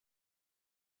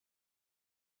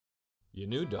You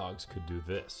knew dogs could do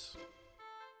this.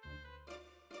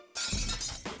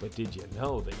 But did you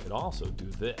know they could also do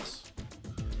this?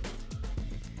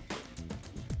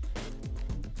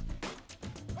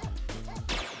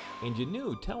 And you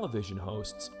knew television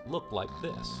hosts look like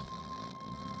this.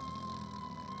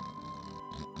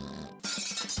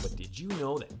 But did you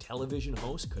know that television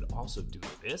hosts could also do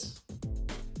this?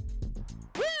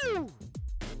 Woo!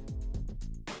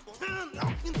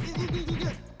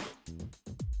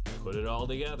 Put it all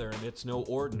together and it's no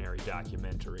ordinary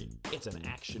documentary. It's an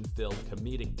action-filled,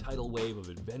 comedic tidal wave of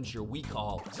adventure we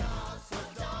call Jobz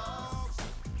for Dogz,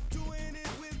 doing it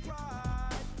with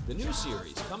pride. The new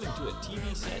series coming to a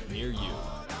TV set near you.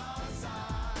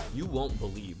 You won't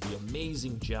believe the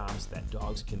amazing jobs that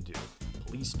dogs can do.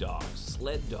 Police dogs,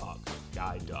 sled dogs,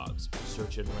 guide dogs,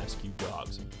 search and rescue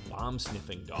dogs,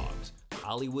 bomb-sniffing dogs,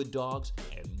 Hollywood dogs,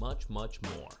 and much, much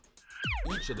more.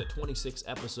 Each of the 26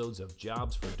 episodes of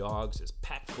Jobz for Dogz is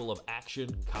packed full of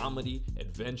action, comedy,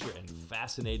 adventure, and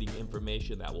fascinating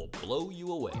information that will blow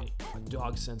you away. A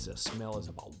dog's sense of smell is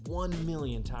about 1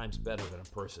 million times better than a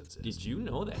person's. Did you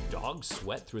know that dogs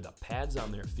sweat through the pads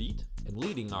on their feet? And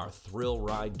leading our thrill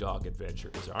ride dog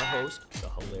adventure is our host, the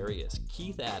hilarious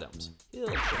Keith Adams. He'll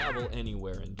travel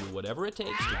anywhere and do whatever it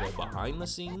takes to go behind the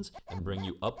scenes and bring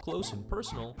you up close and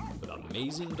personal with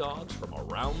amazing dogs from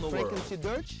around the world.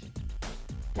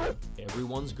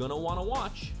 Everyone's gonna wanna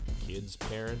watch. Kids,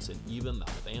 parents, and even the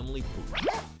family pooch.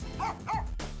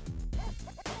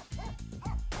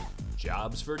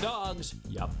 Jobz for Dogz,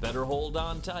 you better hold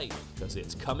on tight, 'cause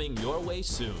it's coming your way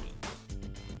soon.